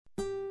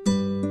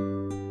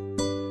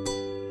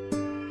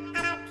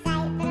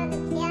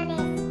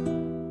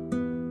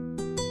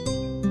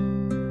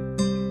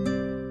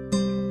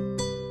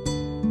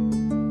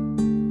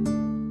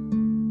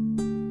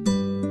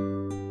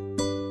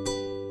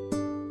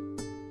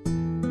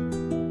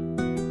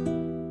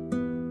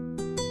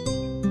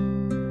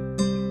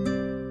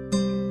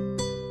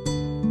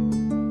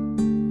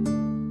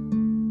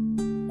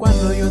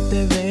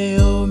te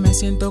veo me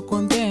siento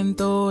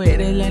contento.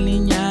 Eres la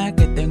niña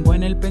que tengo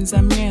en el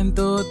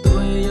pensamiento. Tú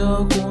y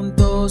yo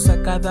juntos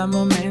a cada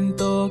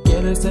momento.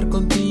 Quiero estar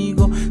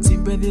contigo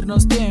sin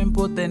pedirnos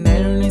tiempo.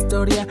 Tener una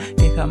historia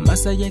que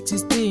jamás haya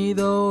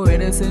existido.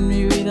 Eres en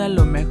mi vida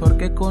lo mejor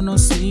que he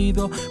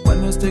conocido.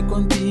 Cuando estoy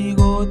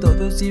contigo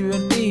todo es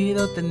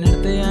divertido.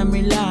 Tenerte a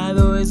mi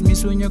lado es mi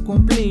sueño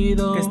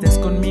cumplido. Que estés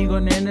conmigo,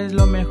 nena, es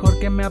lo mejor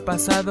que me ha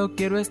pasado.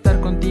 Quiero estar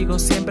contigo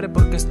siempre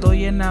porque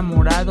estoy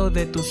enamorado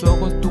de tus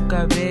ojos, tu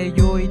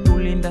cabello y tu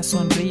linda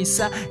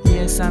sonrisa. Y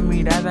esa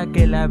mirada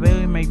que la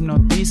veo y me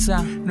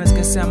hipnotiza. No es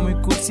que sea muy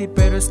cursi,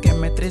 pero es que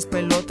me traes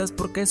pelotas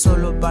porque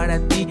solo para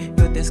ti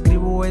yo te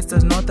escribo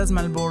estas notas.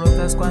 Me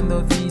alborotas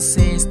cuando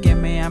dices que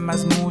me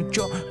amas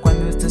mucho.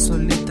 Cuando estés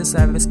solita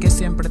sabes que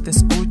siempre te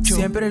escucho.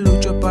 Siempre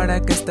lucho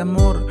para que este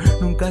amor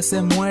nunca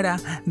se muera.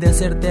 De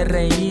hacerte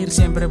reír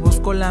siempre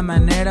busco la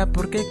manera,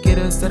 porque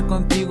quiero estar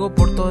contigo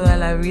por toda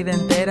la vida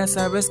entera.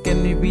 Sabes que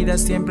en mi vida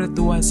siempre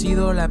tú has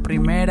sido la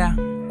primera.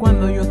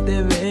 Cuando yo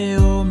te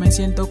veo me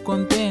siento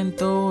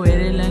contento.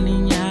 Eres la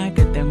niña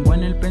que tengo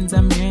en el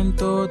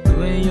pensamiento.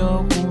 Tú y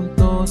yo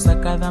juntos a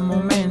cada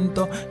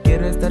momento.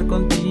 Quiero estar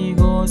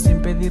contigo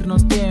sin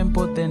pedirnos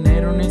tiempo.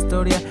 Tener una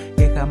historia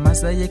que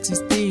jamás haya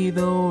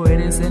existido.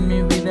 Eres en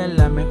mi vida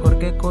la mejor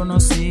que he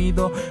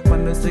conocido.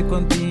 Cuando estoy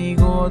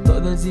contigo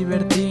todo es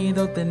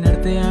divertido.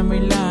 Tenerte a mi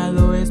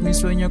lado es mi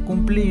sueño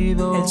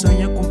cumplido. El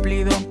sueño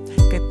cumplido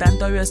que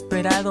tanto había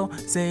esperado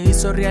se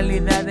hizo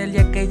realidad el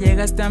día que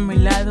llegaste a mi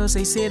lado.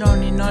 Se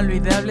hicieron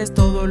inolvidables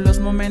todos los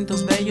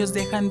momentos bellos,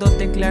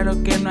 dejándote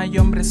claro que no hay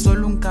hombre,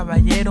 solo un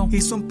caballero.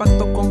 Hizo un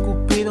pacto con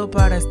Cupido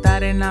para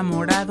estar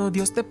enamorado.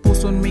 Dios te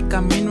puso en mi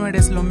camino,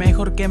 eres lo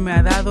mejor que me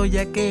ha dado,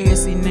 ya que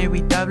es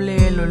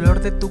inevitable el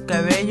olor de tu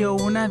cabello.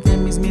 Una de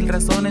mis 1000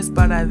 razones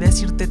para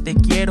decirte te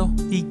quiero.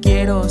 Y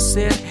quiero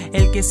ser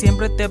el que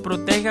siempre te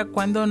proteja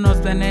cuando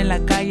nos ven en la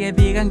calle.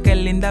 Digan que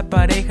linda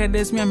pareja,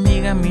 eres mi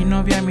amiga, mi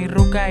novia, mi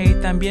ruca y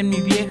también mi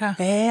vieja.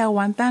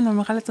 Aguanta, no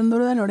me jales tan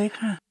duro de la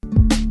oreja.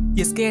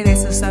 Y es que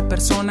eres esa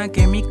persona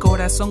que mi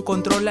corazón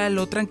controla,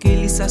 lo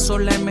tranquiliza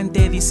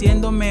solamente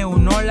diciéndome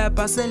un hola.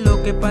 Pase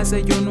lo que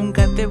pase, yo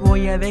nunca te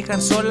voy a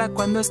dejar sola.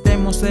 Cuando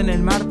estemos en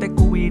el mar te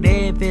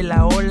cubriré de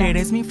la ola.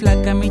 Eres mi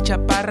flaca, mi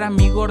chaparra,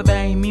 mi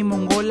gorda y mi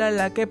mongola,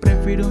 la que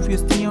prefiere un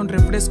fiestín, un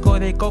refresco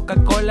de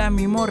Coca-Cola.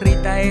 Mi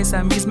morrita,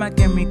 esa misma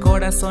que mi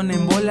corazón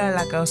embola,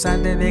 la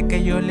causante de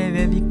que yo le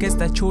dedique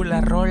esta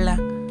chula rola.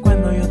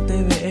 Cuando yo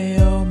te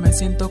veo me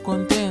siento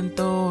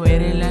contento.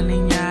 Eres la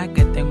niña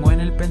que tengo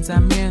en el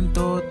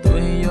pensamiento. Tú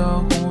y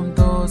yo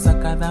juntos a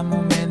cada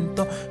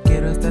momento.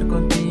 Quiero estar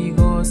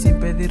contigo sin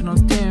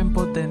pedirnos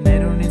tiempo.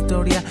 Tener una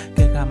historia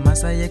que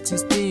jamás haya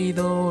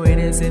existido.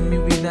 Eres en mi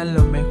vida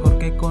lo mejor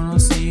que he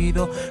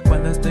conocido.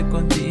 Cuando estoy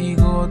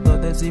contigo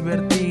todo es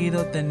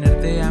divertido.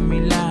 Tenerte a mi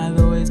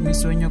lado es mi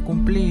sueño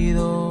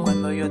cumplido.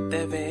 Cuando yo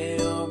te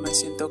veo me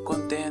siento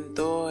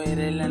contento.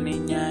 Eres la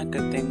niña que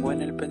tengo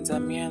en el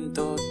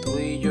pensamiento. Tú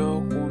y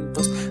yo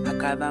juntos a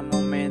cada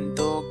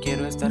momento.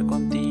 Quiero estar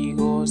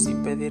contigo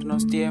sin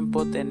pedirnos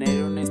tiempo.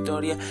 Tener una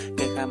historia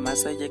que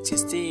jamás haya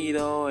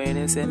existido.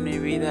 Eres en mi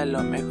vida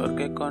lo mejor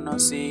que he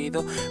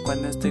conocido.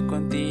 Cuando estoy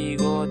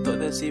contigo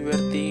todo es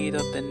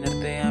divertido.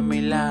 Tenerte a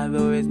mi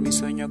lado es mi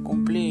sueño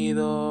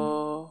cumplido.